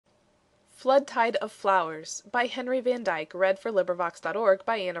Flood Tide of Flowers by Henry Van Dyke (LibriVox.org)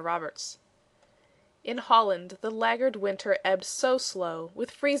 In Holland the laggard winter ebbed so slow, With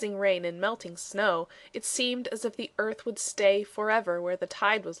freezing rain and melting snow, It seemed as if the earth would stay Forever where the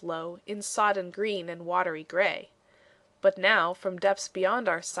tide was low, In sodden green and watery gray. But now, from depths beyond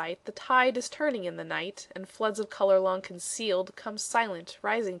our sight, The tide is turning in the night, And floods of color long concealed Come silent,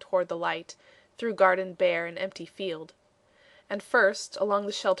 rising toward the light, Through garden bare and empty field. And first, along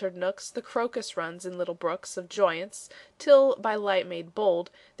the sheltered nooks, The crocus runs in little brooks Of joyance, till, by light made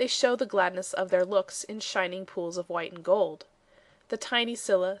bold, They show the gladness of their looks In shining pools of white and gold. The tiny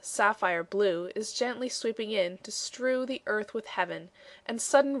Scilla, sapphire blue, Is gently sweeping in, to strew The earth with heaven; and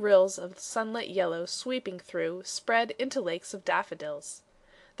sudden rills Of sunlit yellow, sweeping through, Spread into lakes of daffodils.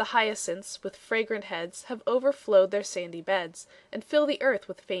 The hyacinths, with fragrant heads, Have overflowed their sandy beds, And fill the earth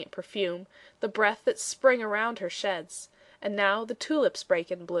with faint perfume, The breath that spring around her sheds. And now the tulips break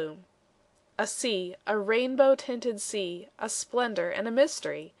in bloom. A sea, a rainbow tinted sea, A splendor and a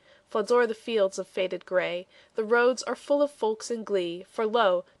mystery, Floods o'er the fields of faded gray. The roads are full of folks in glee, For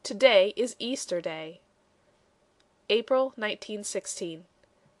lo, to day is Easter Day. April 1916.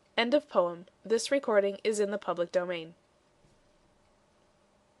 End of poem. This recording is in the public domain.